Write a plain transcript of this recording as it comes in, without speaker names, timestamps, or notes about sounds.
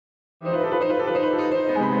I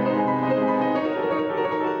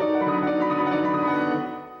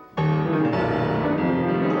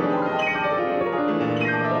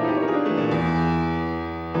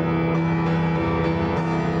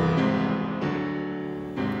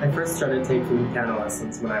first started taking piano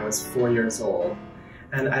lessons when I was 4 years old,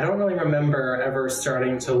 and I don't really remember ever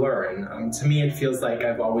starting to learn. To me, it feels like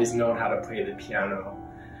I've always known how to play the piano.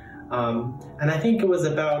 And I think it was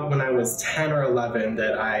about when I was 10 or 11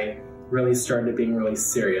 that I really started being really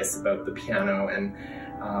serious about the piano, and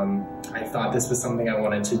I thought this was something I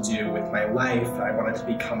wanted to do with my life. I wanted to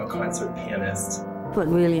become a concert pianist. What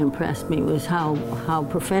really impressed me was how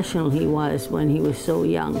professional he was when he was so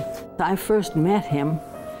young. I first met him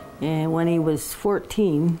when he was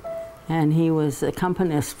 14, and he was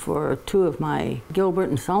accompanist for 2 of my Gilbert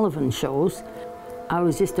and Sullivan shows. I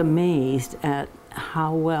was just amazed at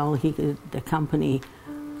how well he could accompany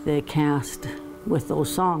the cast with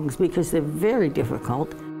those songs, because they're very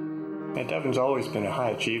difficult. And Devon's always been a high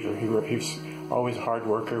achiever. He's always a hard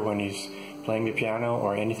worker when he's playing the piano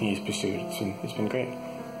or anything he's pursued. It's been great.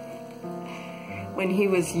 When he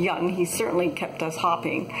was young, he certainly kept us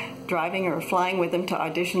hopping, driving or flying with him to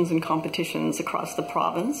auditions and competitions across the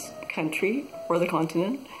province, country, or the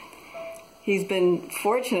continent. He's been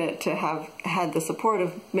fortunate to have had the support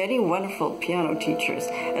of many wonderful piano teachers,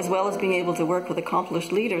 as well as being able to work with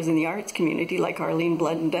accomplished leaders in the arts community like Arlene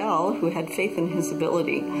Blundell, who had faith in his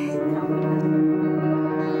ability.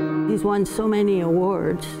 He's won so many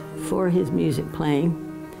awards for his music playing,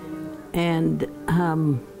 and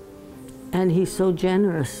he's so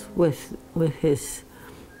generous with his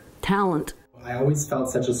talent. I always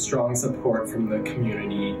felt such a strong support from the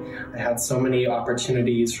community. I had so many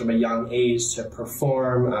opportunities from a young age to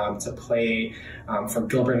perform, to play for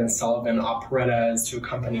Gilbert and Sullivan operettas, to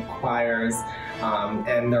accompany choirs,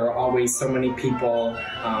 and there were always so many people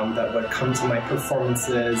that would come to my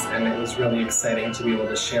performances, and it was really exciting to be able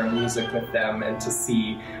to share music with them and to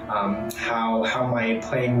see how my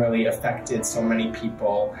playing really affected so many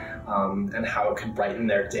people and how it could brighten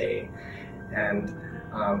their day. And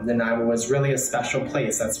Nanaimo was really a special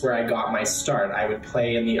place. That's where I got my start. I would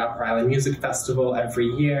play in the Upper Island Music Festival every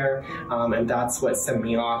year, and that's what sent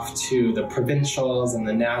me off to the provincials and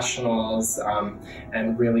the nationals,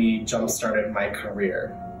 and really jump-started my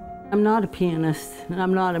career. I'm not a pianist, and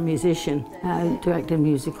I'm not a musician. I directed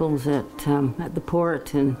musicals at the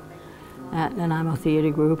Port and at Nanaimo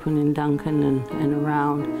Theatre Group and in Duncan and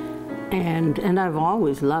around, and I've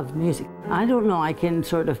always loved music. I don't know, I can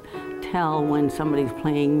sort of tell when somebody's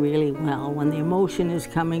playing really well, when the emotion is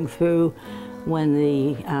coming through, when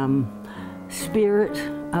the spirit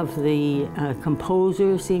of the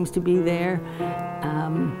composer seems to be there.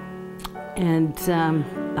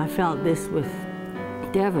 I felt this with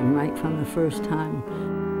Devon right from the first time.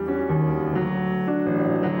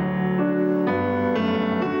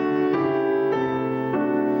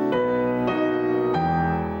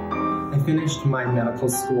 I finished my medical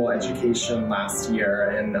school education last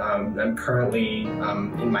year, and I'm currently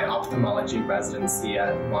in my ophthalmology residency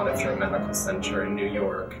at Montefiore Medical Center in New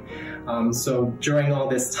York. So during all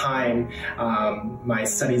this time, my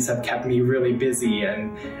studies have kept me really busy,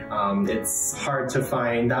 and it's hard to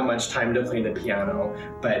find that much time to play the piano.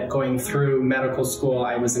 But going through medical school,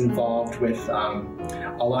 I was involved with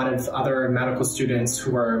a lot of other medical students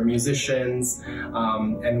who are musicians,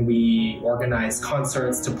 and we organized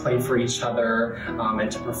concerts to play for each other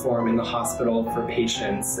and to perform in the hospital for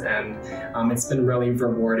patients. And it's been really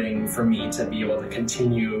rewarding for me to be able to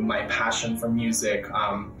continue my passion for music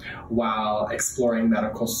while exploring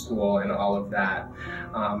medical school and all of that.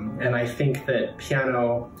 And I think that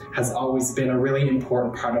piano has always been a really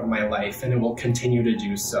important part of my life, and it will continue to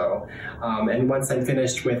do so. And once I'm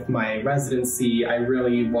finished with my residency, I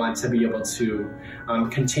really want to be able to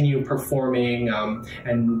continue performing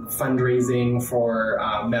and fundraising for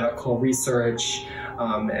medical research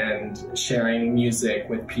and sharing music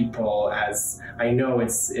with people, as I know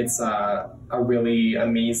it's a really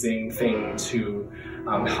amazing thing to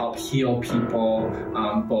help heal people,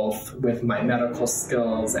 both with my medical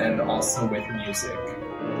skills and also with music.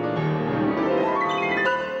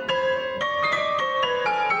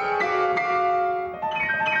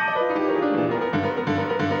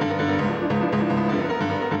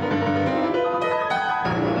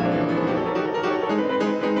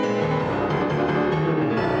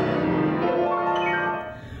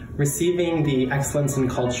 Receiving the Excellence in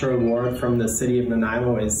Culture Award from the City of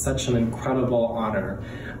Nanaimo is such an incredible honor.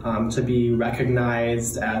 To be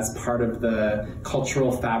recognized as part of the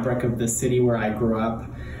cultural fabric of the city where I grew up,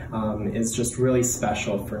 is just really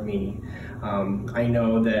special for me. I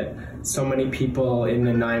know that so many people in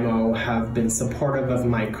Nanaimo have been supportive of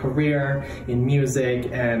my career in music,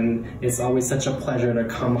 and it's always such a pleasure to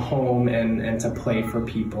come home and to play for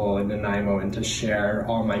people in Nanaimo and to share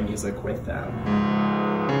all my music with them.